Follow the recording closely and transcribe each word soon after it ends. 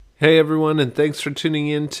Hey everyone, and thanks for tuning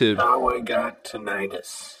in to How I Got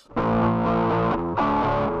Tinnitus.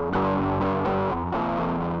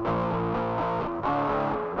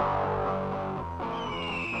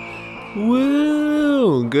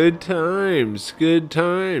 Woo! Good times, good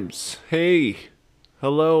times. Hey,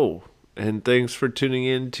 hello, and thanks for tuning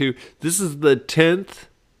in to. This is the 10th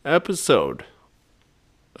episode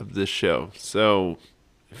of this show. So,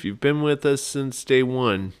 if you've been with us since day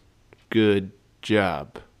one, good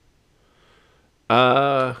job.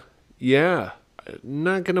 Yeah,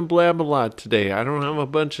 not gonna blab a lot today. I don't have a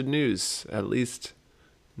bunch of news, at least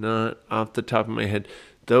not off the top of my head.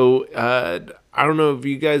 Though, I don't know if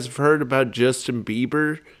you guys have heard about Justin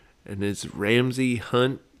Bieber and his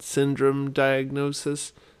Ramsay-Hunt syndrome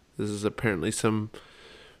diagnosis. This is apparently some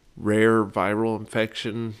rare viral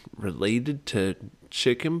infection related to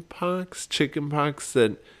chickenpox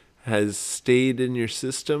that has stayed in your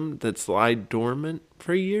system, that's lied dormant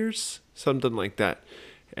for years, something like that.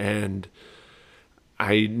 And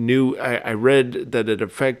I read that it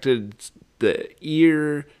affected the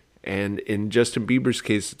ear, and in Justin Bieber's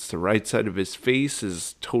case, it's the right side of his face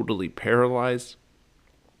is totally paralyzed.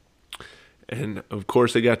 And of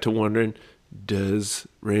course, I got to wondering, does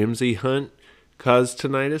Ramsay-Hunt cause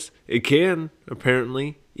tinnitus? It can,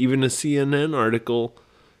 apparently. Even a CNN article,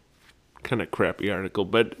 kind of crappy article,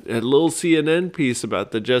 but a little CNN piece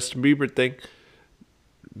about the Justin Bieber thing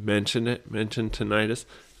mentioned tinnitus.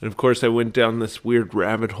 And of course, I went down this weird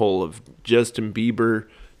rabbit hole of Justin Bieber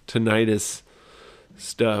tinnitus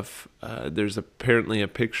stuff. There's apparently a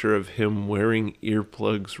picture of him wearing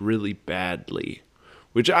earplugs really badly,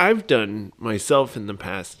 which I've done myself in the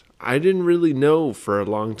past. I didn't really know for a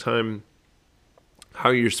long time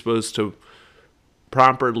how you're supposed to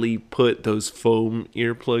properly put those foam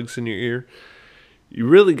earplugs in your ear. You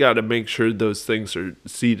really got to make sure those things are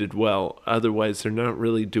seated well. Otherwise, they're not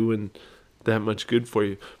really doing that much good for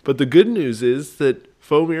you. But the good news is that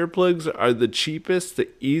foam earplugs are the cheapest, the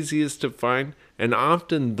easiest to find, and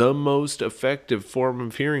often the most effective form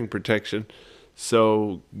of hearing protection.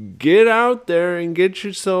 So get out there and get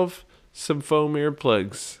yourself some foam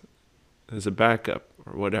earplugs as a backup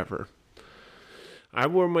or whatever. I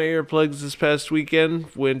wore my earplugs this past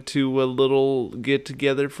weekend, went to a little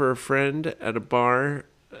get-together for a friend at a bar,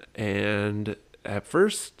 and at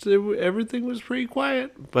first everything was pretty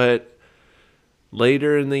quiet, but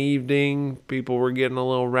later in the evening, people were getting a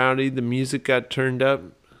little rowdy, the music got turned up,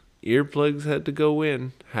 earplugs had to go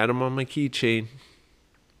in, had them on my keychain.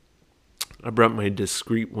 I brought my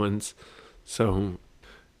discreet ones, so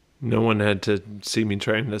no one had to see me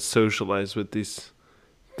trying to socialize with these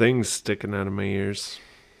things sticking out of my ears.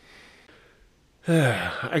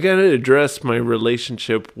 I gotta address my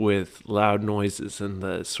relationship with loud noises and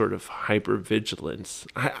the sort of hypervigilance.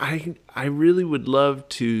 I really would love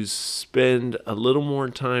to spend a little more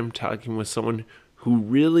time talking with someone who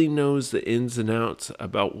really knows the ins and outs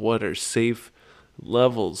about what are safe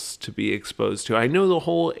levels to be exposed to. I know the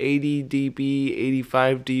whole 80 dB,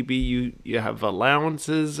 85 dB, you have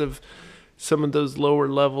allowances of some of those lower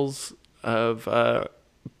levels of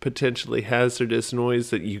potentially hazardous noise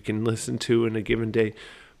that you can listen to in a given day.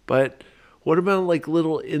 But what about like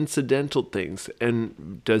little incidental things?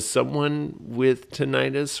 And does someone with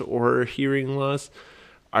tinnitus or hearing loss,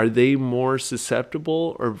 are they more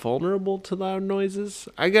susceptible or vulnerable to loud noises?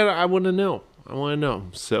 I want to know.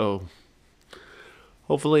 So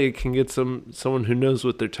hopefully I can get someone who knows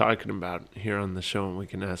what they're talking about here on the show, and we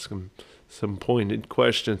can ask them some pointed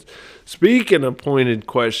questions. Speaking of pointed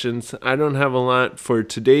questions, I don't have a lot for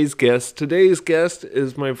today's guest. Today's guest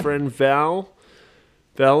is my friend Val.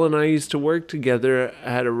 Val and I used to work together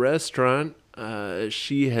at a restaurant.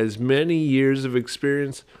 She has many years of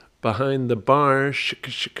experience behind the bar,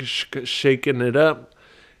 shaking it up,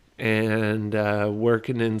 and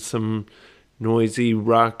working in some noisy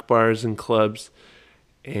rock bars and clubs.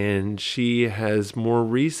 And she has more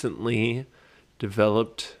recently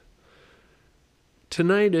developed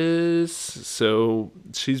tinnitus, so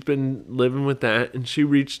she's been living with that, and she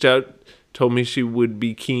reached out, told me she would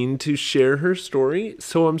be keen to share her story.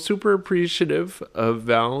 So I'm super appreciative of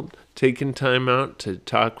Val taking time out to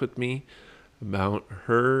talk with me about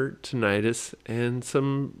her tinnitus and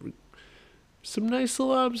some nice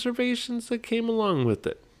little observations that came along with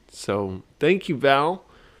it. So thank you, Val,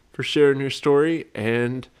 for sharing your story.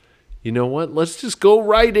 And you know what? Let's just go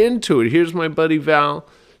right into it. Here's my buddy Val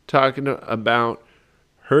talking about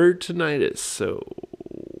her tinnitus. So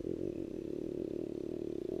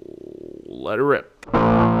let her rip.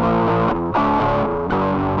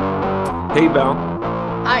 Hey, Val.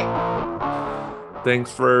 Hi.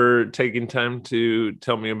 Thanks for taking time to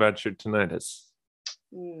tell me about your tinnitus.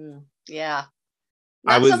 Yeah.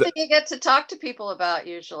 I Not was, something you get to talk to people about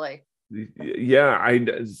usually. yeah,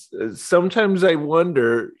 sometimes I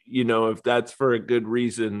wonder, if that's for a good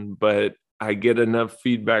reason, but I get enough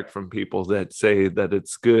feedback from people that say that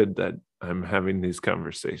it's good that I'm having these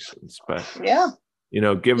conversations. But, Yeah.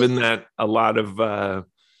 Given that a lot of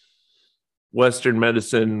Western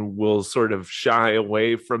medicine will sort of shy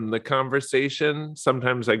away from the conversation,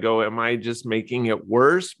 sometimes I go, am I just making it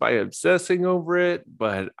worse by obsessing over it?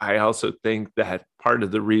 But I also think that part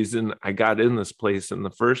of the reason I got in this place in the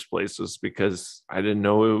first place was because I didn't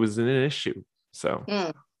know it was an issue. So,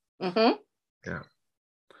 Mm-hmm. yeah.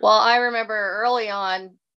 Well, I remember early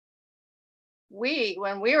on,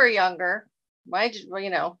 when we were younger,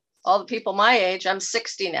 all the people my age, I'm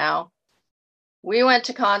 60 now. We went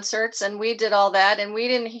to concerts and we did all that, and we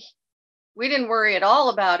didn't worry at all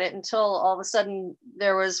about it until all of a sudden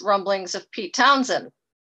there was rumblings of Pete Townsend.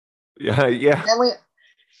 Yeah, yeah. And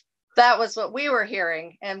that was what we were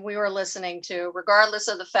hearing and we were listening to, regardless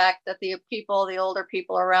of the fact that the older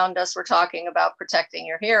people around us were talking about protecting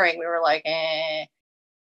your hearing. We were like,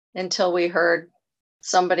 until we heard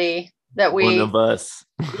somebody that One of us.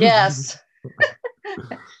 yes.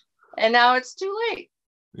 And now it's too late.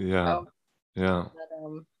 Yeah. So, Yeah.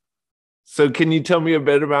 but, So can you tell me a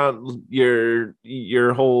bit about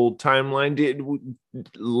your whole timeline?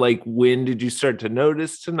 When did you start to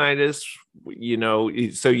notice tinnitus?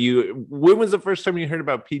 When was the first time you heard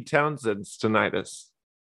about Pete Townsend's tinnitus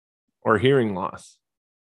or hearing loss?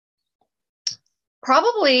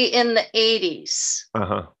 probably in the 80s.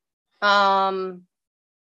 Uh-huh.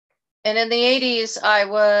 And in the 80s, I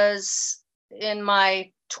was in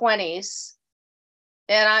my 20s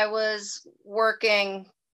and I was working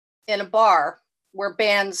in a bar where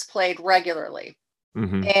bands played regularly.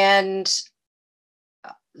 Mm-hmm. And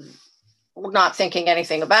not thinking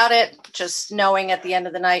anything about it, just knowing at the end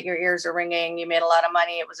of the night your ears are ringing, you made a lot of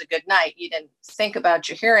money, it was a good night. You didn't think about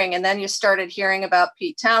your hearing. And then you started hearing about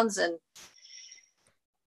Pete Townsend.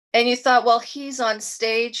 And you thought, well, he's on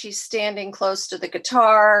stage, he's standing close to the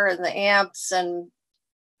guitar and the amps, and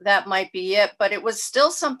that might be it. But it was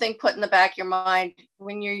still something put in the back of your mind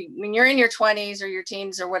when you're in your 20s or your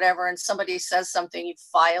teens or whatever, and somebody says something, you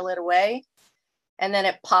file it away. And then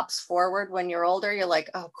it pops forward when you're older. You're like,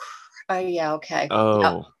 oh yeah, okay. Oh,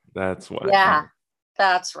 yep. That's why. Yeah,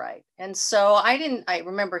 that's right. And so I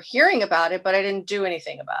remember hearing about it, but I didn't do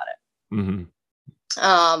anything about it.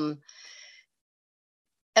 Mm-hmm.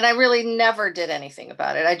 And I really never did anything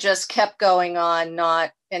about it. I just kept going on,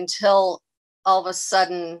 not until all of a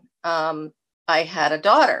sudden I had a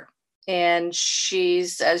daughter. And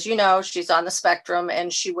she's, as you know, she's on the spectrum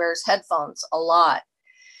and she wears headphones a lot.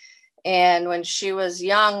 And when she was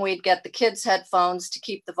young, we'd get the kids' headphones to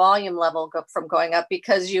keep the volume level from going up,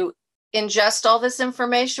 because you ingest all this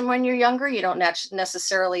information when you're younger. You don't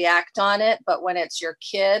necessarily act on it, but when it's your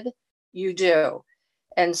kid, you do.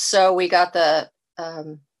 And so we got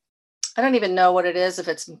I don't even know what it is,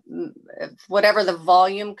 if whatever the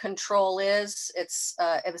volume control is. It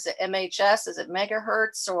was an MHS, is it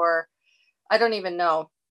megahertz, or I don't even know.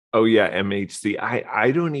 Oh yeah, MHC.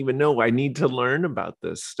 I don't even know. I need to learn about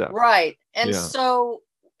this stuff. Right. And so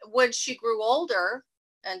when she grew older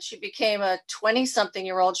and she became a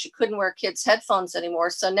 20-something-year-old, she couldn't wear kids' headphones anymore.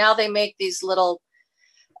 So now they make these little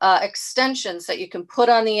extensions that you can put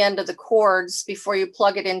on the end of the cords before you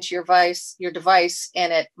plug it into your device,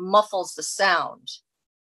 and it muffles the sound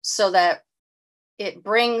so that it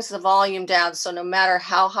brings the volume down. So no matter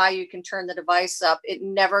how high you can turn the device up, it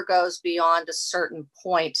never goes beyond a certain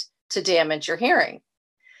point to damage your hearing.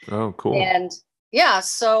 Oh, cool. And yeah,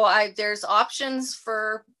 so there's options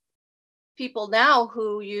for people now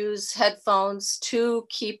who use headphones to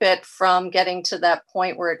keep it from getting to that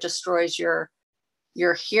point where it destroys your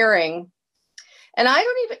hearing. And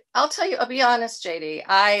I'll tell you, I'll be honest,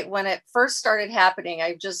 JD, when it first started happening,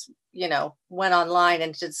 I just, went online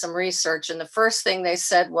and did some research. And the first thing they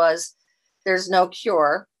said was, there's no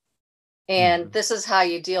cure. And this is how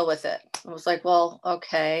you deal with it. I was like, well,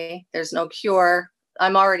 okay, there's no cure.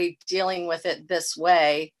 I'm already dealing with it this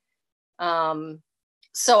way.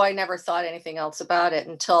 So I never thought anything else about it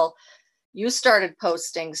until you started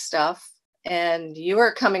posting stuff and you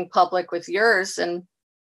were coming public with yours, and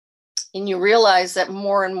you realize that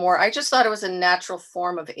more and more. I just thought it was a natural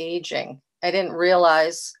form of aging. I didn't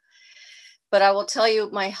realize. But I will tell you,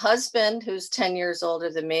 my husband, who's 10 years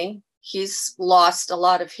older than me, he's lost a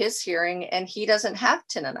lot of his hearing and he doesn't have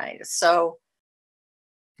tinnitus. So,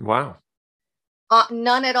 wow.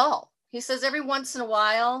 None at all. He says every once in a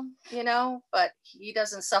while, but he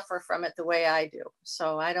doesn't suffer from it the way I do.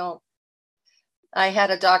 So I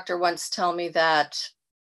had a doctor once tell me that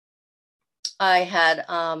I had,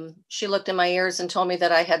 she looked in my ears and told me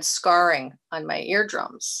that I had scarring on my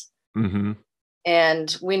eardrums. Mm-hmm.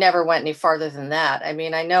 And we never went any farther than that. I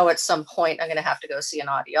mean, I know at some point I'm going to have to go see an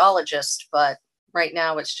audiologist, but right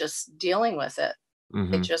now it's just dealing with it. It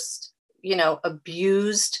Mm-hmm. just,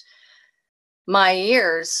 abused my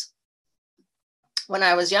ears when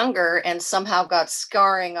I was younger and somehow got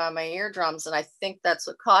scarring on my eardrums. And I think that's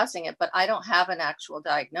what causing it, but I don't have an actual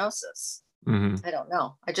diagnosis. Mm-hmm. I don't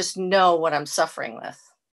know. I just know what I'm suffering with.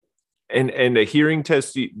 And a hearing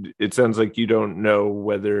test, it sounds like you don't know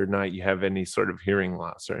whether or not you have any sort of hearing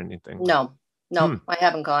loss or anything. No, I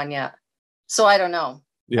haven't gone yet. So I don't know.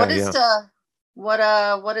 Yeah,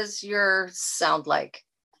 What is your sound like?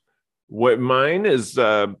 What mine is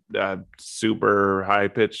super high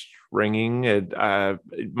pitched ringing.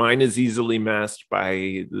 Mine is easily masked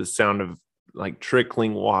by the sound of like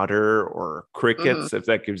trickling water or crickets, Mm-hmm. if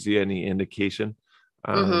that gives you any indication.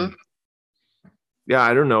 Mm-hmm. Yeah,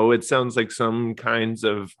 I don't know. It sounds like some kinds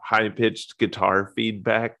of high pitched guitar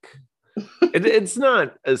feedback. It's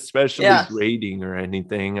not especially Yeah. grating or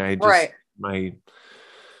anything. I just Right. my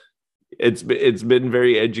it's been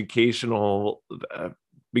very educational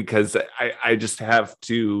because I just have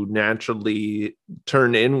to naturally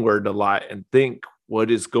turn inward a lot and think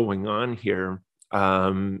what is going on here.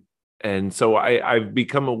 And so I've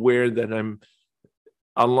become aware that I'm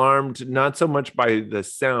alarmed not so much by the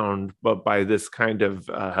sound but by this kind of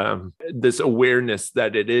this awareness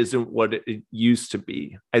that it isn't what it used to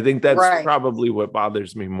be. I think that's Right. probably what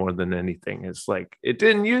bothers me more than anything. Is like, it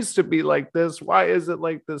didn't used to be like this, why is it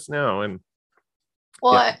like this now? And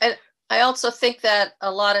Well, I also think that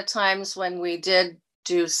a lot of times when we did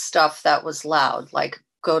do stuff that was loud, like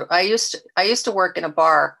I used to work in a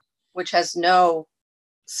bar which has no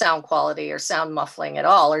sound quality or sound muffling at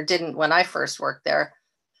all, or didn't when I first worked there.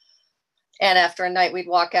 And after a night, we'd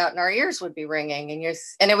walk out and our ears would be ringing,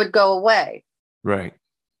 and it would go away. right.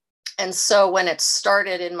 And so when it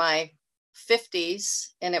started in my 50s,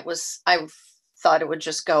 I thought it would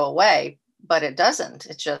just go away, but it doesn't.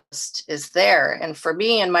 It just is there. And for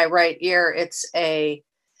me in my right ear, it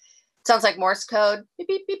sounds like Morse code. Beep,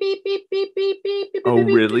 beep, beep, beep, beep, beep, beep, beep, beep, Oh, beep,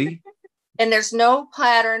 beep, really? and there's no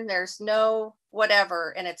pattern, there's no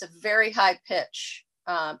whatever, and it's a very high pitch.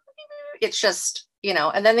 It's just,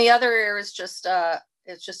 and then the other ear is just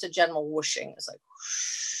it's just a general whooshing. It's like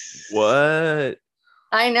What?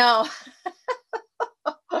 I know.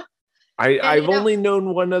 And I've only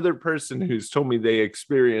known one other person who's told me they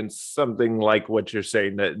experienced something like what you're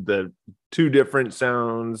saying, that the two different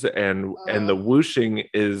sounds and the whooshing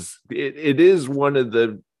it is one of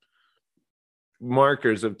the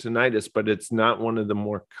markers of tinnitus, but it's not one of the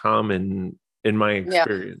more common in my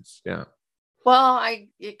experience. Yeah. Well,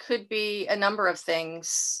 it could be a number of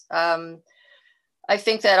things. I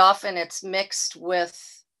think that often it's mixed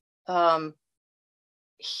with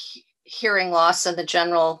hearing loss and the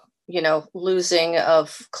general, losing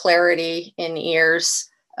of clarity in ears.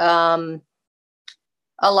 A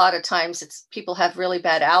lot of times people have really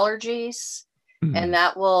bad allergies, and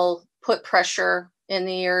that will put pressure in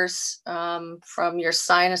the ears from your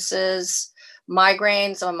sinuses.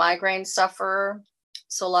 Migraines, I'm a migraine sufferer.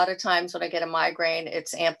 So a lot of times when I get a migraine,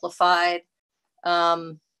 it's amplified.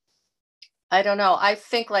 I don't know. I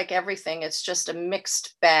think like everything, it's just a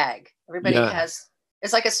mixed bag.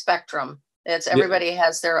 It's like a spectrum. Everybody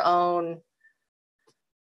has their own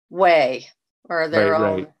way or their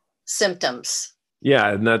own symptoms. Yeah,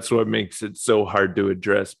 and that's what makes it so hard to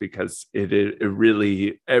address, because it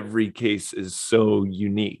really, every case is so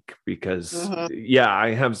unique. Because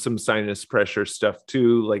I have some sinus pressure stuff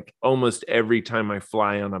too. Like almost every time I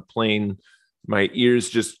fly on a plane, my ears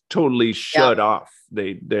just totally shut off.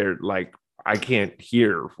 They're like, I can't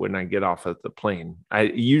hear when I get off of the plane. I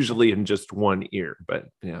usually in just one ear, but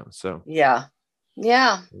so yeah.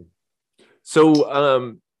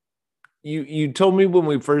 So you told me when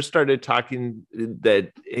we first started talking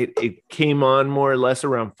that it came on more or less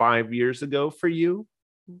around 5 years ago for you.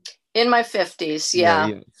 In my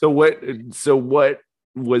 50s, So what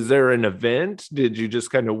was there an event? Did you just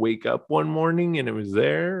kind of wake up one morning and it was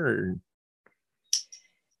there? Or?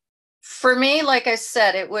 For me, like I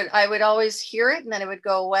said, I would always hear it and then it would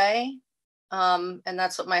go away. And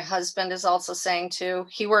that's what my husband is also saying too.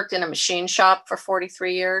 He worked in a machine shop for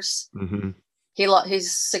 43 years.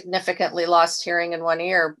 He's significantly lost hearing in one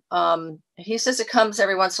ear. He says it comes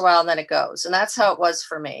every once in a while and then it goes. And that's how it was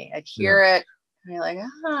for me. I'd hear it and you're like,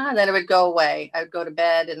 and then it would go away. I would go to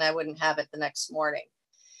bed and I wouldn't have it the next morning.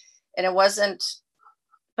 And it wasn't,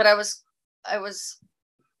 but I was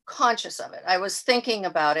conscious of it. I was thinking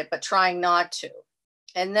about it, but trying not to.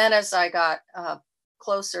 And then as I got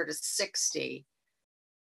closer to 60,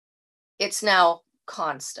 it's now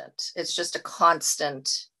constant. It's just a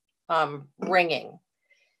constant ringing.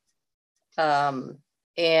 And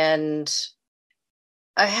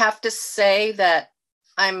I have to say that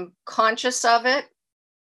I'm conscious of it,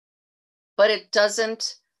 but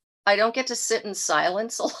I don't get to sit in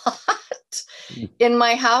silence a lot in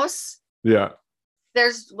my house. Yeah.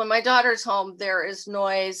 When my daughter's home, there is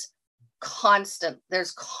noise constant.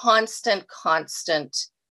 There's constant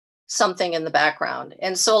something in the background.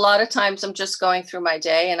 And so a lot of times I'm just going through my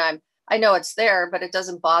day and I know it's there, but it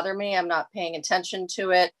doesn't bother me. I'm not paying attention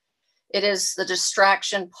to it. It is the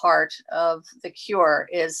distraction part of the cure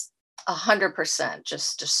is 100%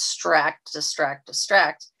 just distract.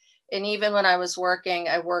 And even when I was working,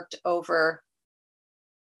 I worked over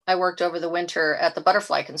the winter at the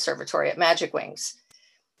Butterfly Conservatory at Magic Wings.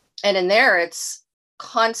 And in there, it's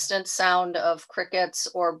constant sound of crickets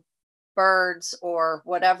or birds or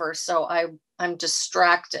whatever. So I'm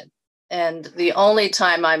distracted. And the only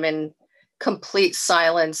time I'm in complete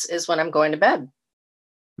silence is when I'm going to bed.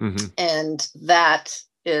 Mm-hmm. And that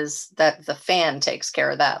the fan takes care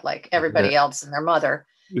of that. Like everybody else and their mother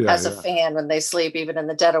has a fan when they sleep, even in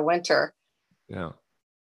the dead of winter. Yeah.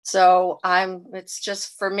 So it's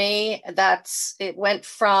just for me, it went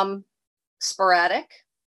from sporadic,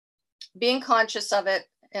 being conscious of it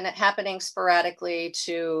and it happening sporadically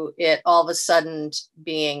to it all of a sudden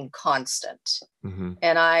being constant. Mm-hmm.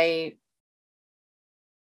 And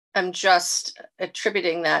I'm just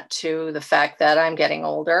attributing that to the fact that I'm getting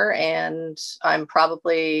older and I'm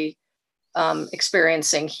probably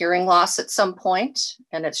experiencing hearing loss at some point,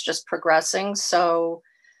 and it's just progressing. So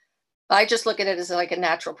I just look at it as like a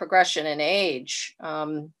natural progression in age.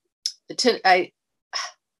 I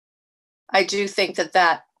do think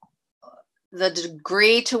that the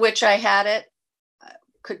degree to which I had it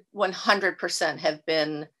could 100% have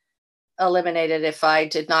been eliminated if I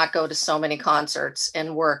did not go to so many concerts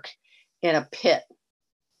and work in a pit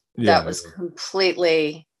that was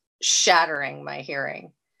completely shattering my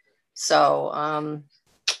hearing. So,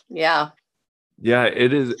 yeah. Yeah,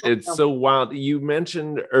 it is. It's so wild. You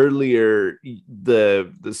mentioned earlier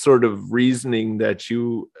the sort of reasoning that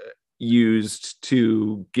you used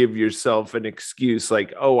to give yourself an excuse,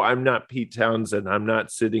 like, oh, I'm not Pete Townsend. I'm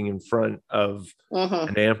not sitting in front of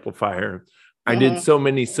an amplifier. I did so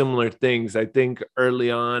many similar things. I think early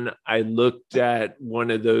on, I looked at one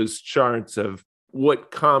of those charts of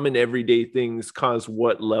what common everyday things cause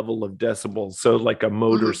what level of decibels. So like a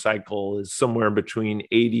motorcycle is somewhere between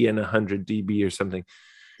 80 and 100 dB or something.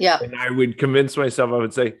 Yeah. And I would convince myself, I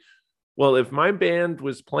would say, well, if my band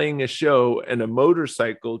was playing a show and a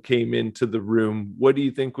motorcycle came into the room, what do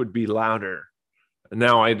you think would be louder?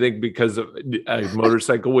 Now I think because a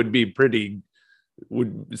motorcycle would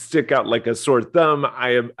stick out like a sore thumb.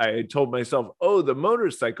 I told myself, oh, the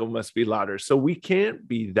motorcycle must be louder. So we can't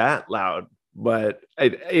be that loud. But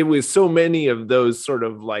it was so many of those sort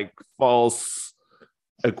of like false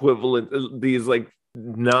equivalent, these like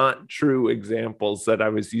not true examples that I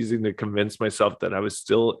was using to convince myself that I was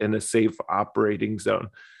still in a safe operating zone.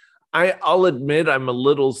 I'll admit I'm a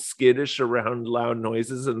little skittish around loud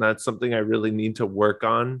noises, and that's something I really need to work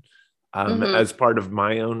on as part of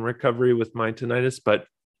my own recovery with my tinnitus. But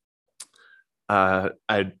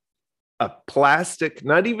a plastic,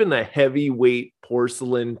 not even a heavyweight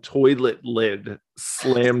porcelain toilet lid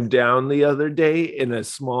slammed down the other day in a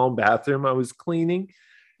small bathroom I was cleaning.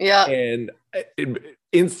 Yeah. And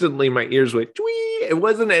instantly my ears went, twee. It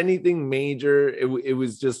wasn't anything major. It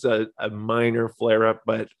was just a minor flare up,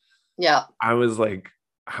 but yeah, I was like,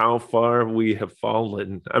 how far we have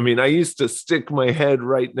fallen. I mean, I used to stick my head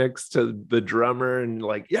right next to the drummer and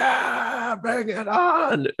like, yeah, bring it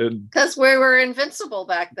on. Because we were invincible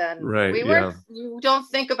back then. Right. We weren't, you don't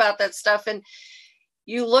think about that stuff. And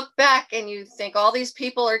you look back and you think all these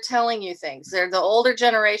people are telling you things. The older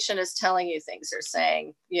generation is telling you things. They're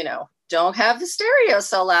saying, don't have the stereo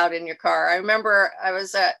so loud in your car. I remember I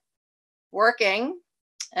was working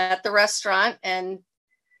at the restaurant and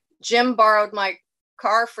Jim borrowed my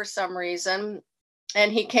car for some reason,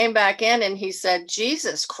 and he came back in and he said,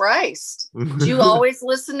 Jesus Christ, do you always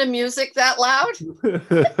listen to music that loud?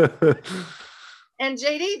 And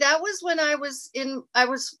JD, that was when I was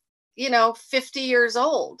 50 years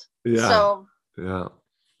old. Yeah. So yeah,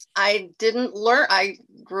 I didn't learn. I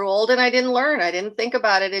grew old and I didn't learn. I didn't think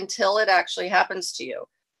about it until it actually happens to you.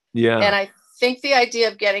 Yeah. And I think the idea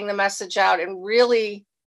of getting the message out and really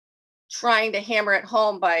trying to hammer it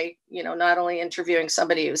home by, not only interviewing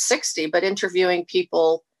somebody who's 60, but interviewing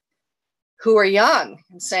people who are young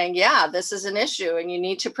and saying, yeah, this is an issue and you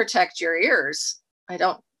need to protect your ears.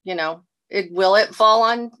 will it fall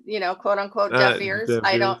on, quote unquote deaf ears? Deaf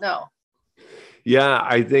I ears. don't know. Yeah,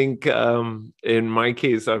 I think in my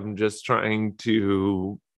case, I'm just trying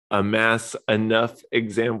to amass enough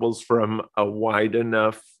examples from a wide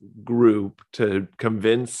enough group to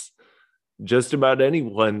convince just about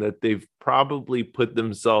anyone that they've probably put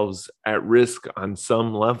themselves at risk on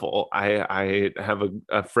some level. I have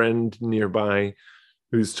a friend nearby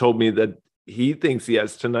who's told me that he thinks he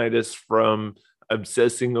has tinnitus from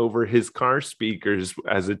obsessing over his car speakers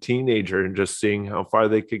as a teenager and just seeing how far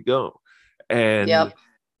they could go. And Yep.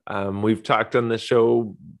 we've talked on the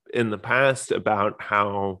show in the past about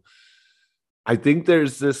how I think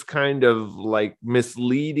there's this kind of like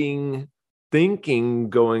misleading thinking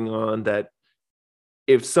going on that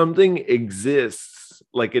if something exists,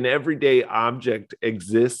 like an everyday object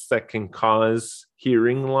exists that can cause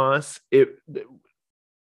hearing loss, it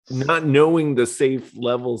not knowing the safe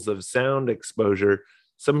levels of sound exposure,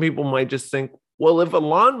 some people might just think, well, if a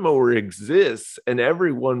lawnmower exists and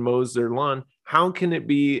everyone mows their lawn, how can it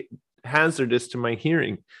be hazardous to my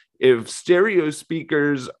hearing? If stereo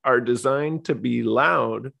speakers are designed to be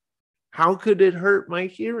loud, how could it hurt my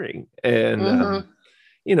hearing? And,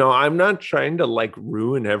 I'm not trying to like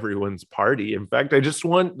ruin everyone's party. In fact, I just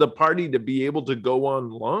want the party to be able to go on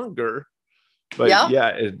longer. But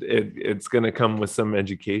yeah, it's going to come with some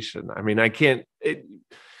education. I mean, I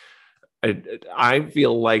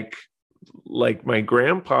feel like my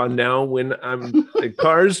grandpa now when the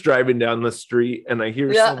car's driving down the street and I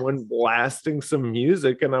hear someone blasting some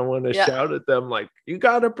music and I want to shout at them like, you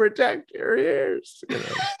got to protect your ears.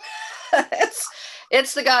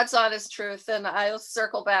 It's the God's honest truth. And I'll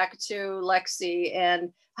circle back to Lexi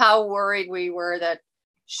and how worried we were that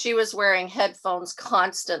she was wearing headphones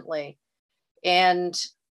constantly. And,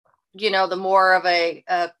 the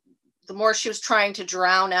more she was trying to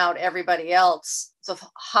drown out everybody else, the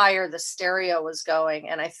higher the stereo was going.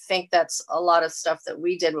 And I think that's a lot of stuff that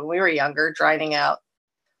we did when we were younger, drowning out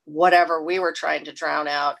whatever we were trying to drown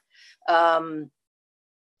out.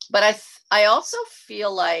 But I also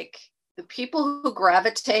feel like the people who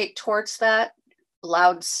gravitate towards that,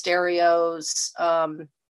 loud stereos, being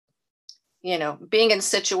in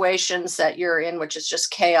situations that you're in, which is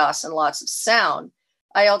just chaos and lots of sound.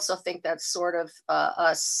 I also think that's sort of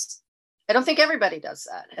us. I don't think everybody does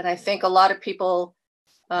that. And I think a lot of people,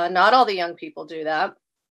 not all the young people do that.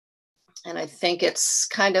 And I think it's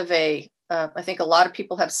kind of I think a lot of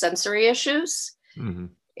people have sensory issues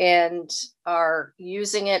and are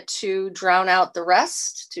using it to drown out the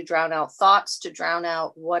rest, to drown out thoughts, to drown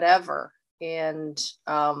out whatever. And,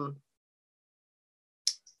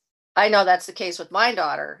 I know that's the case with my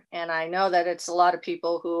daughter. And I know that it's a lot of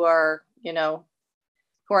people who are,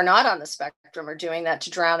 who are not on the spectrum are doing that to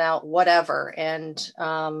drown out whatever. And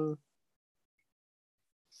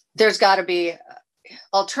there's got to be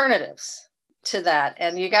alternatives to that.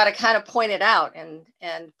 And you got to kind of point it out and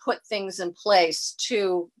put things in place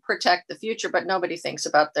to protect the future. But nobody thinks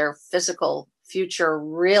about their physical future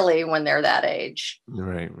really when they're that age.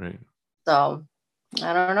 Right. So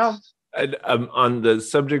I don't know. On the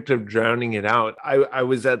subject of drowning it out, I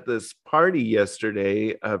was at this party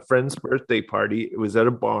yesterday, a friend's birthday party. It was at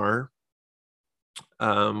a bar.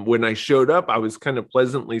 When I showed up, I was kind of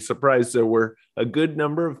pleasantly surprised. There were a good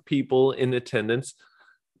number of people in attendance,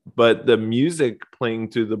 but the music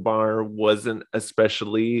playing through the bar wasn't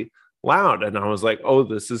especially loud. And I was like, oh,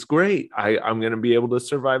 this is great. I'm going to be able to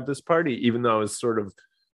survive this party, even though I was sort of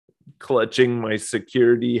clutching my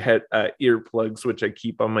security earplugs, which I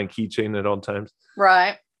keep on my keychain at all times.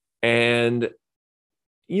 Right. And,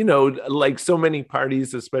 like so many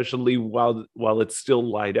parties, especially while it's still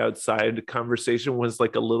light outside, conversation was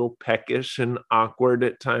like a little peckish and awkward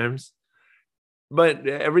at times, but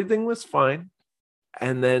everything was fine.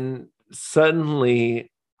 And then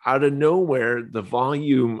suddenly out of nowhere, the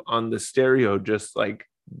volume on the stereo just like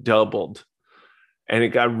doubled and it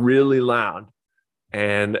got really loud.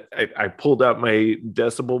 And I pulled out my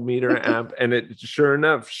decibel meter app and it sure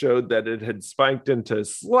enough showed that it had spiked into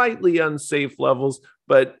slightly unsafe levels,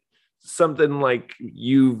 but something like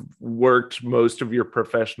you've worked most of your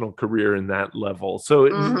professional career in that level. So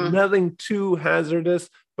nothing too hazardous,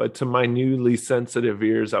 but to my newly sensitive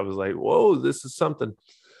ears, I was like, whoa, this is something.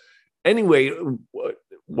 Anyway,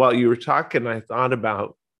 while you were talking, I thought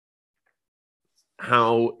about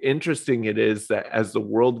how interesting it is that as the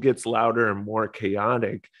world gets louder and more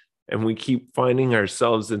chaotic, and we keep finding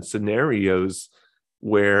ourselves in scenarios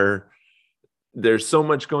where there's so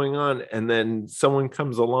much going on, and then someone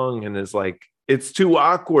comes along and is like, it's too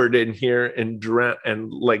awkward in here,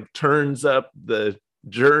 and like turns up the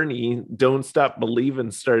journey, Don't Stop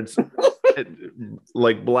Believing starts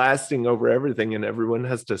like blasting over everything, and everyone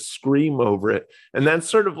has to scream over it. And that's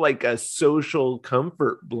sort of like a social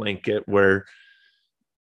comfort blanket where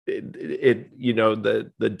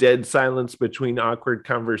the dead silence between awkward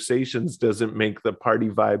conversations doesn't make the party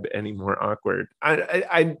vibe any more awkward.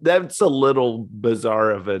 I that's a little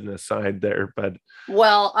bizarre of an aside there, but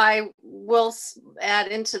well, I will add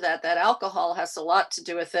into that alcohol has a lot to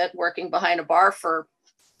do with it. Working behind a bar for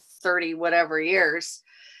 30 whatever years,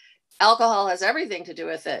 alcohol has everything to do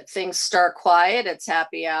with it. Things start quiet, it's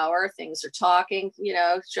happy hour, things are talking,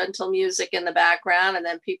 gentle music in the background, and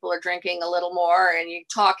then people are drinking a little more and you're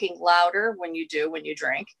talking louder when you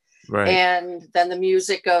drink. right. And then the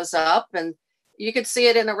music goes up, and you could see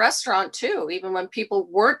it in a restaurant too. Even when people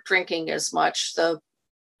weren't drinking as much,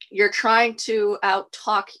 you're trying to out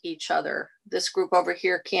talk each other. This group over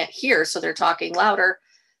here can't hear, so they're talking louder.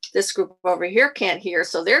 This group over here can't hear,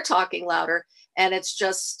 so they're talking louder. And it's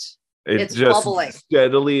just bubbling,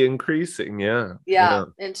 steadily increasing. Yeah,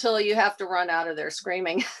 until you have to run out of there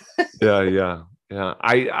screaming. Yeah.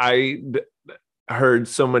 I heard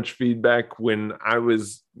so much feedback when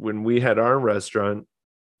we had our restaurant,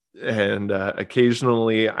 and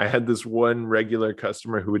occasionally I had this one regular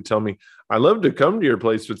customer who would tell me, I love to come to your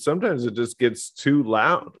place, but sometimes it just gets too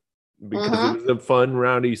loud, because it was a fun,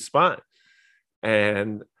 rowdy spot.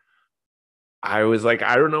 And I was like,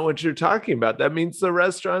 I don't know what you're talking about. That means the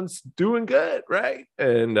restaurant's doing good, right?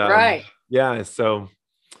 And right. Yeah. So,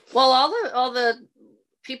 well, all the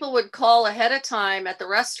people would call ahead of time at the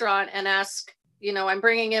restaurant and ask, I'm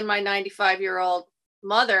bringing in my 95-year-old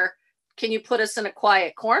mother. Can you put us in a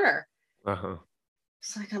quiet corner?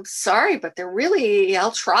 It's like, I'm sorry, but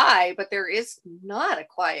I'll try, but there is not a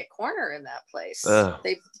quiet corner in that place.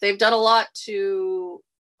 They've done a lot to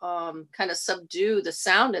kind of subdue the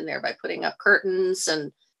sound in there by putting up curtains,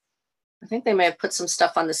 and I think they may have put some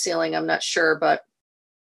stuff on the ceiling, I'm not sure, but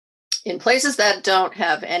in places that don't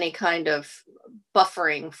have any kind of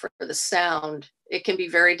buffering for the sound, it can be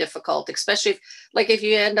very difficult, especially if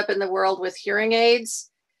you end up in the world with hearing aids.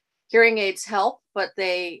 Hearing aids help, but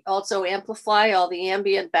they also amplify all the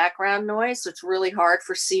ambient background noise. So it's really hard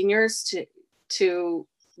for seniors to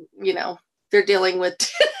they're dealing with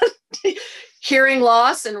hearing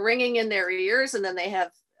loss and ringing in their ears, and then they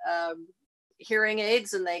have hearing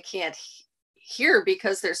aids and they can't hear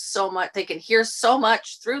because there's so much, they can hear so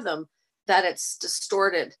much through them that it's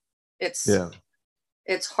distorted. It's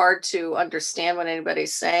hard to understand what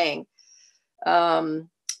anybody's saying.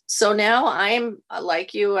 So now I'm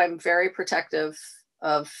like you, I'm very protective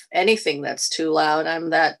of anything that's too loud. I'm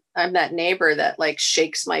that neighbor that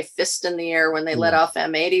shakes my fist in the air when they let off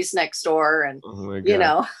M80s next door, and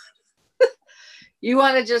you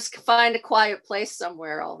want to just find a quiet place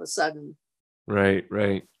somewhere all of a sudden. Right.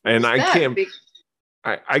 And I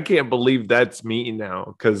can't believe that's me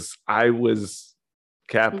now, because I was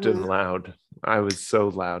Captain Loud. I was so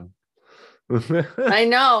loud. I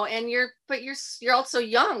know, and you're also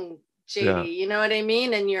young, JD. You know what I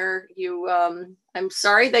mean? And I'm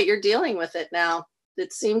sorry that you're dealing with it now.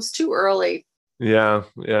 It seems too early. Yeah.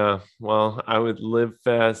 Well, I would live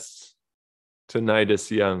fast,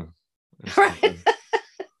 tinnitus young. Right.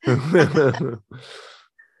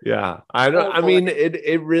 Yeah, I mean,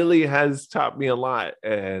 it really has taught me a lot,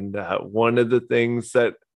 and one of the things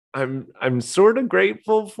that I'm sort of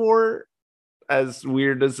grateful for, as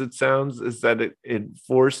weird as it sounds, is that it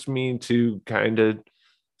forced me to kind of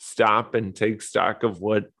stop and take stock of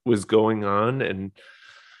what was going on, and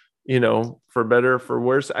for better or for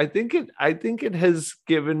worse, I think it has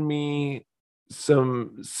given me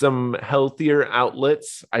some healthier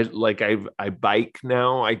outlets. I bike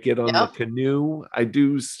now, I get on the canoe, I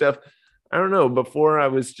do stuff. I don't know, before I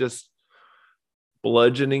was just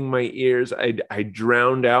bludgeoning my ears. I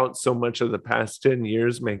drowned out so much of the past 10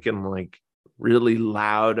 years making really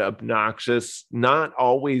loud, obnoxious, not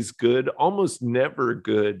always good, almost never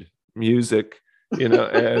good music,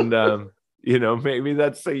 and maybe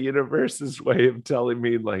that's the universe's way of telling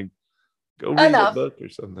me go read a book or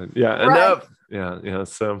something. Yeah, enough. Yeah.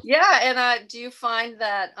 So and do you find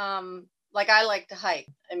that I like to hike?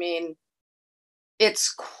 I mean,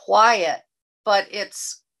 it's quiet, but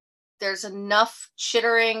there's enough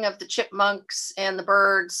chittering of the chipmunks and the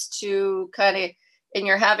birds to and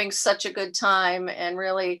you're having such a good time, and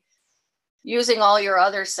really using all your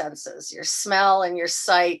other senses, your smell and your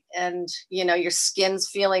sight, and your skin's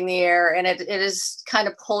feeling the air, and it is kind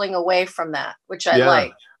of pulling away from that, which I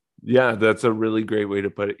like. Yeah, that's a really great way to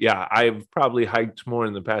put it. Yeah, I've probably hiked more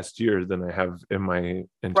in the past year than I have in my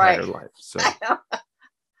entire life. So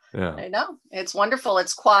I know. It's wonderful.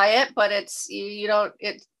 It's quiet, but it's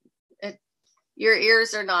your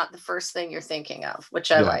ears are not the first thing you're thinking of,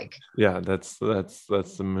 which I Yeah. like. Yeah, that's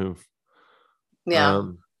the move. Yeah.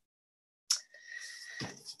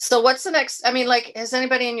 So what's the next? I mean, like, has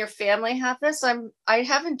anybody in your family have this? I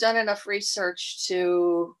haven't done enough research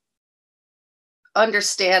to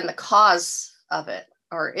understand the cause of it,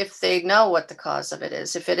 or if they know what the cause of it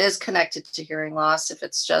is, if it is connected to hearing loss, if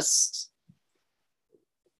it's just,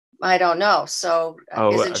 I don't know. So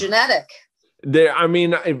is it genetic? There, I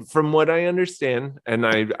mean, from what I understand, and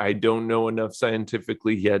I don't know enough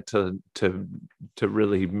scientifically yet to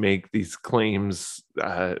really make these claims,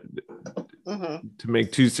 to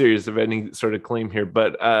make too serious of any sort of claim here.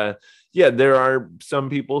 But yeah, there are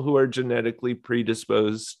some people who are genetically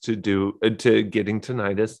predisposed to getting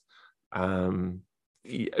tinnitus.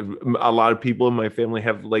 A lot of people in my family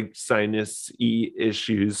have like sinus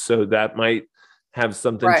issues, so that might have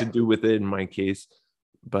something to do with it in my case.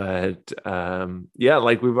 But yeah,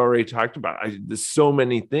 like we've already talked about, there's so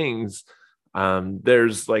many things.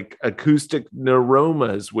 There's like acoustic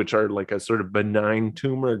neuromas, which are like a sort of benign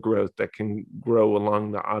tumor growth that can grow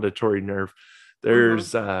along the auditory nerve.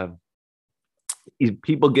 There's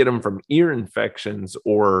people get them from ear infections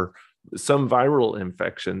or some viral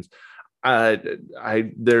infections.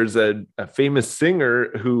 There's a famous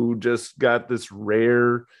singer who just got this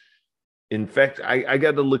rare I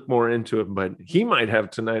got to look more into it, but he might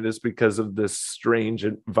have tinnitus because of this strange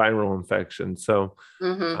viral infection. So,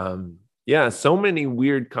 yeah, so many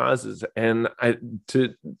weird causes. And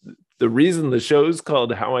the reason the show's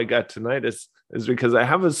called How I Got Tinnitus is because I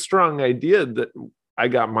have a strong idea that I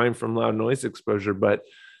got mine from loud noise exposure, but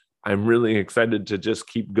I'm really excited to just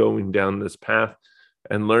keep going down this path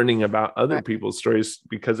and learning about other people's stories,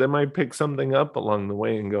 because I might pick something up along the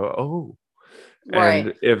way and go, oh,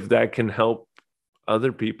 and if that can help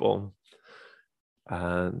other people,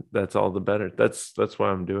 that's all the better. That's why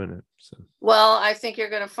I'm doing it. So. Well, I think you're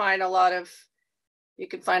going to find you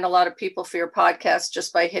can find a lot of people for your podcast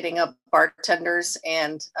just by hitting up bartenders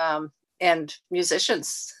and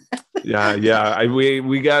musicians. Yeah.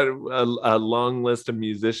 We got a long list of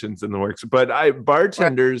musicians in the works, but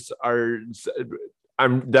bartenders are.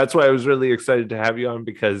 That's why I was really excited to have you on,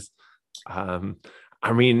 because, I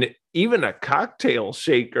mean, even a cocktail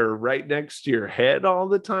shaker right next to your head all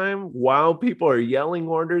the time while people are yelling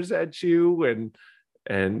orders at you,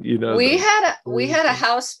 and you know, we had a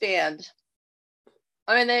house band.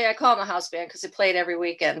 I mean, I call them a house band because they played every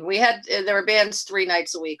weekend. There were bands 3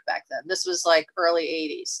 nights a week back then. This was like early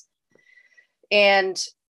 80s. And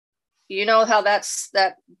you know how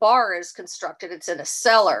that bar is constructed. It's in a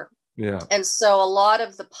cellar. Yeah. And so a lot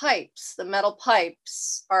of the metal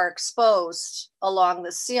pipes are exposed along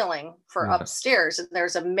the ceiling for upstairs. And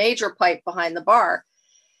there's a major pipe behind the bar.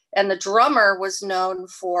 And the drummer was known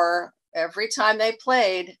for, every time they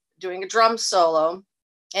played, doing a drum solo.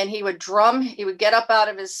 And he would get up out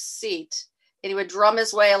of his seat and he would drum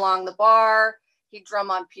his way along the bar. He'd drum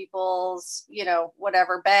on people's,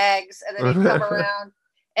 whatever bags. And then he'd come around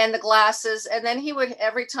and the glasses. And then he would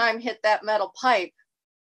every time hit that metal pipe.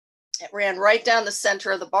 It ran right down the center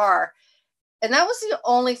of the bar. And that was the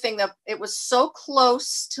only thing that it was so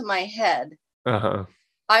close to my head. I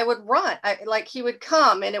would run. He would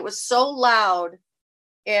come and it was so loud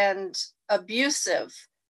and abusive.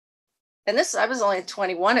 And I was only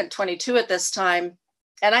 21 and 22 at this time.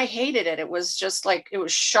 And I hated it. It was just like, it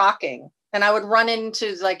was shocking. And I would run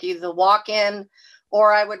into like either walk in,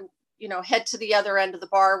 or I would, head to the other end of the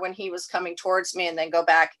bar when he was coming towards me and then go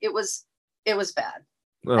back. It was bad.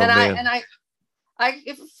 Oh, man.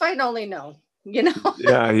 If I'd only known, Yeah.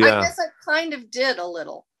 I guess I kind of did a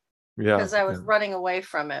little. Yeah. Because I was running away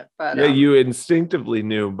from it. But you instinctively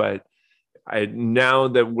knew, but now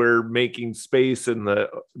that we're making space in the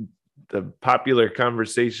popular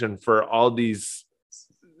conversation for all these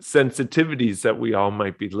sensitivities that we all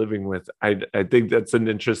might be living with, I think that's an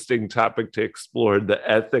interesting topic to explore, the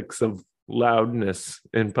ethics of loudness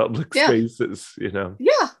in public spaces,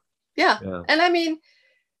 Yeah. And I mean,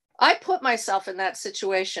 I put myself in that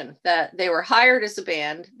situation that they were hired as a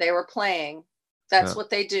band, they were playing, that's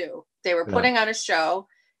what they do. They were putting on a show,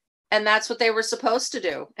 and that's what they were supposed to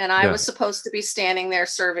do. And I was supposed to be standing there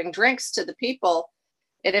serving drinks to the people.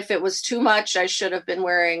 And if it was too much, I should have been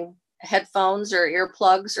wearing headphones or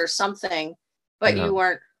earplugs or something, but you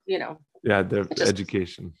weren't, the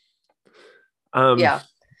education. Yeah.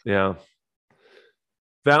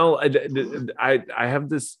 Val, I have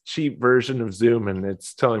this cheap version of Zoom and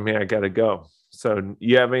it's telling me I gotta go. So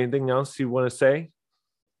you have anything else you want to say?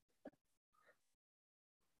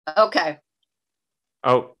 Okay.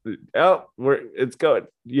 It's going.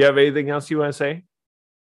 You have anything else you want to say?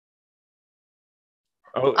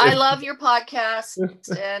 Oh, I love your podcast,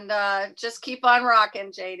 and just keep on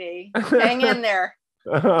rocking, JD. Hang in there.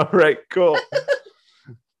 all right, cool.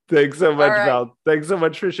 Thanks so much, right. Val. Thanks so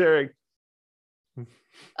much for sharing.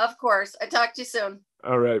 Of course. I talk to you soon.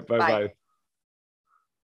 All right, bye-bye.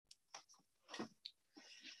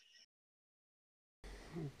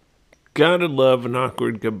 Gotta love an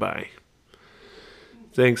awkward goodbye.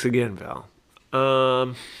 Thanks again, Val.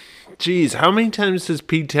 Geez, how many times does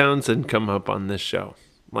Pete Townsend come up on this show?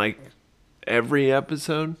 Like every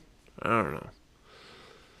episode? I don't know.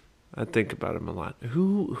 I think about him a lot.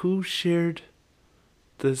 Who shared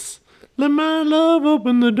this? Let my love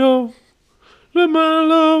open the door. Let my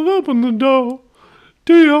love open the door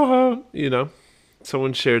to your heart. You know,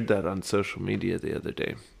 someone shared that on social media the other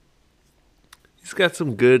day. He's got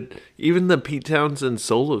some good, even the Pete Townsend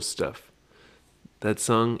solo stuff. That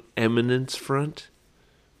song, Eminence Front.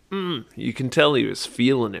 You can tell he was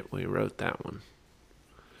feeling it when he wrote that one.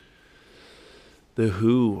 The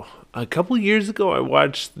Who. A couple years ago, I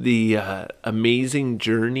watched the Amazing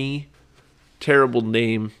Journey. Terrible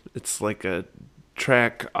name. It's like a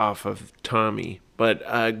track off of Tommy. But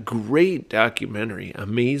a great documentary,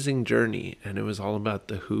 Amazing Journey. And it was all about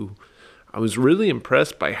The Who. I was really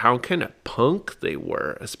impressed by how kind of punk they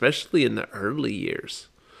were, especially in the early years.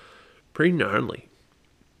 Pretty gnarly.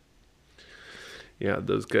 Yeah,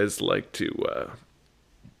 those guys like to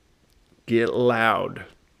get loud.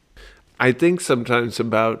 I think sometimes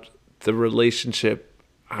about the relationship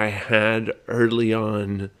I had early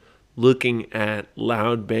on looking at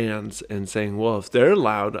loud bands and saying, well, if they're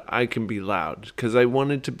loud, I can be loud. Because I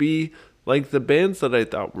wanted to be like the bands that I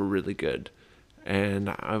thought were really good. And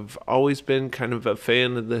I've always been kind of a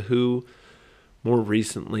fan of The Who. More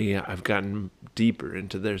recently, I've gotten deeper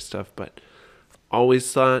into their stuff, but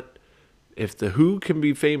always thought if The Who can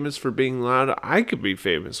be famous for being loud, I could be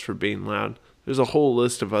famous for being loud. There's a whole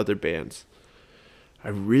list of other bands. I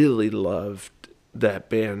really loved that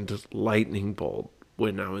band Lightning Bolt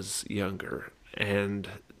when I was younger. And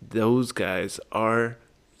those guys are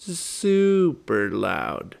super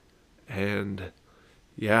loud. And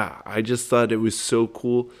yeah, I just thought it was so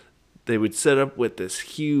cool. They would set up with this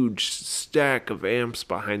huge stack of amps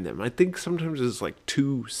behind them. I think sometimes it's like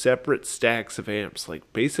 2 separate stacks of amps,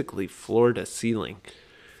 like basically floor to ceiling.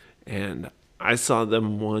 And I saw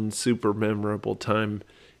them one super memorable time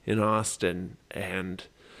in Austin, and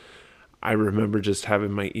I remember just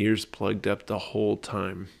having my ears plugged up the whole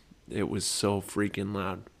time. It was so freaking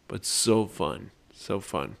loud, but so fun. So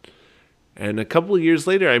fun. And a couple of years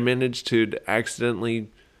later, I managed to accidentally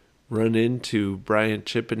run into Brian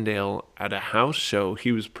Chippendale at a house show.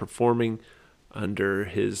 He was performing under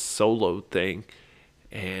his solo thing,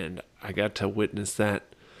 and I got to witness that.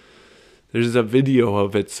 There's a video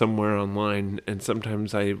of it somewhere online, and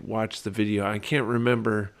sometimes I watch the video. I can't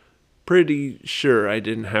remember. Pretty sure I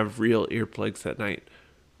didn't have real earplugs that night.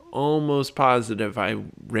 Almost positive I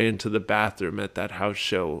ran to the bathroom at that house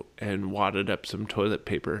show and wadded up some toilet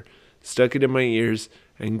paper, stuck it in my ears,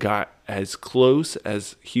 and got as close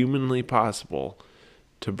as humanly possible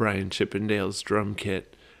to Brian Chippendale's drum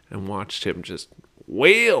kit and watched him just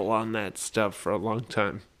wail on that stuff for a long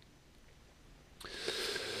time.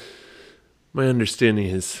 My understanding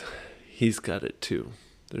is he's got it too.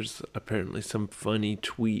 There's apparently some funny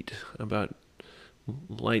tweet about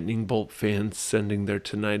Lightning Bolt fans sending their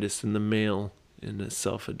tinnitus in the mail in a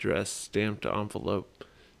self-addressed stamped envelope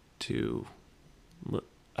to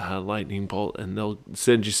Lightning Bolt, and they'll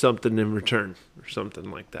send you something in return or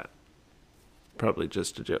something like that. Probably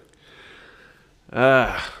just a joke.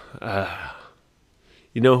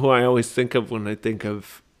 You know who I always think of when I think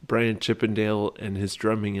of Brian Chippendale and his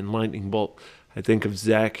drumming in Lightning Bolt? I think of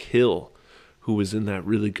Zach Hill, who was in that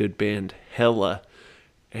really good band Hella.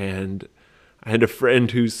 And I had a friend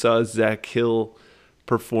who saw Zach Hill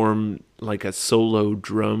perform like a solo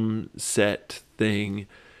drum set thing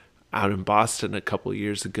out in Boston a couple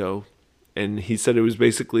years ago. And he said it was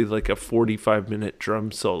basically like a 45-minute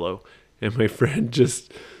drum solo. And my friend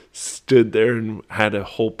just stood there and had a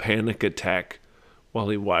whole panic attack while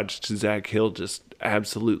he watched Zach Hill just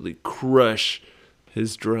absolutely crush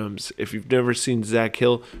his drums. If you've never seen Zach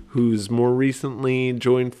Hill, who's more recently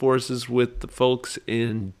joined forces with the folks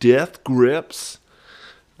in Death Grips,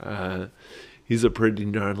 he's a pretty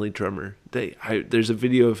gnarly drummer. There's a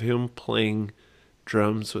video of him playing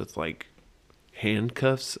drums with like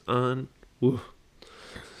handcuffs on. Woo.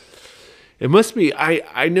 It must be,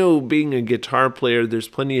 I know being a guitar player, there's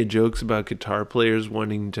plenty of jokes about guitar players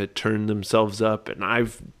wanting to turn themselves up, and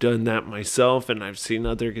I've done that myself, and I've seen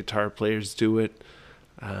other guitar players do it.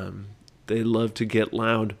 They love to get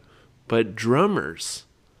loud. But drummers,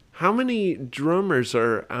 how many drummers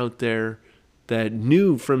are out there that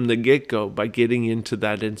knew from the get-go by getting into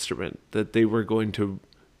that instrument that they were going to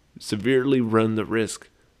severely run the risk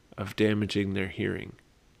of damaging their hearing?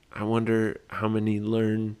 I wonder how many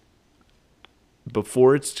learn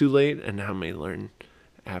before it's too late and how many learn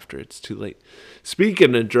after it's too late.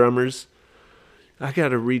 Speaking of drummers, I got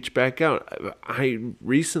to reach back out. I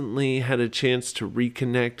recently had a chance to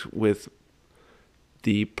reconnect with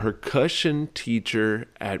the percussion teacher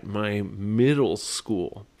at my middle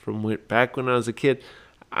school from back when I was a kid.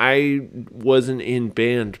 I wasn't in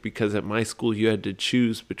band because at my school you had to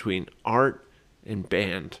choose between art and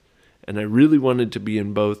band. And I really wanted to be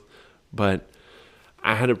in both, but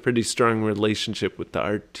I had a pretty strong relationship with the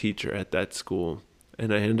art teacher at that school,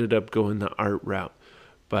 and I ended up going the art route.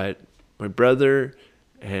 But my brother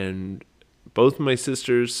and both my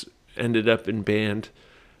sisters ended up in band.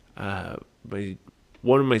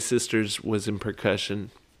 One of my sisters was in percussion,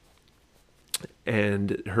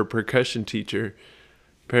 and her percussion teacher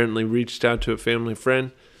apparently reached out to a family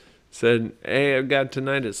friend, said, "Hey, I've got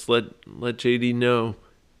tinnitus. Let JD know,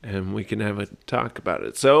 and we can have a talk about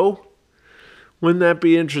it." So, wouldn't that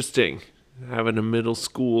be interesting? Having a middle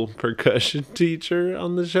school percussion teacher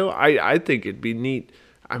on the show? I think it'd be neat.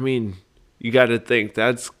 I mean, you got to think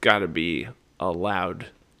that's got to be a loud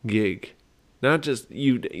gig. Not just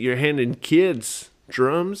you're handing kids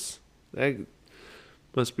drums. That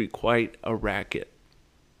must be quite a racket.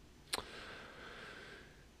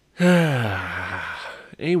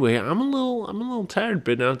 Anyway, I'm a little tired.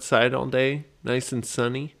 Been outside all day, nice and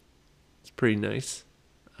sunny. It's pretty nice.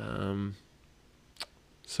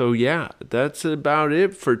 So yeah, that's about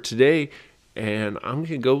it for today, and I'm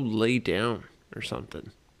gonna go lay down or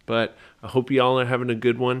something. But I hope y'all are having a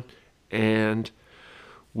good one, and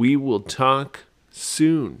we will talk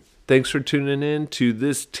soon. Thanks for tuning in to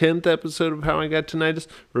this 10th episode of How I Got Tinnitus.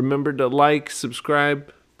 Remember to like,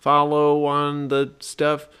 subscribe, follow on the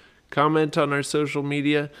stuff, comment on our social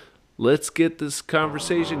media. Let's get this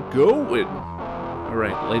conversation going. All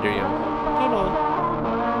right, later, y'all. Bye-bye.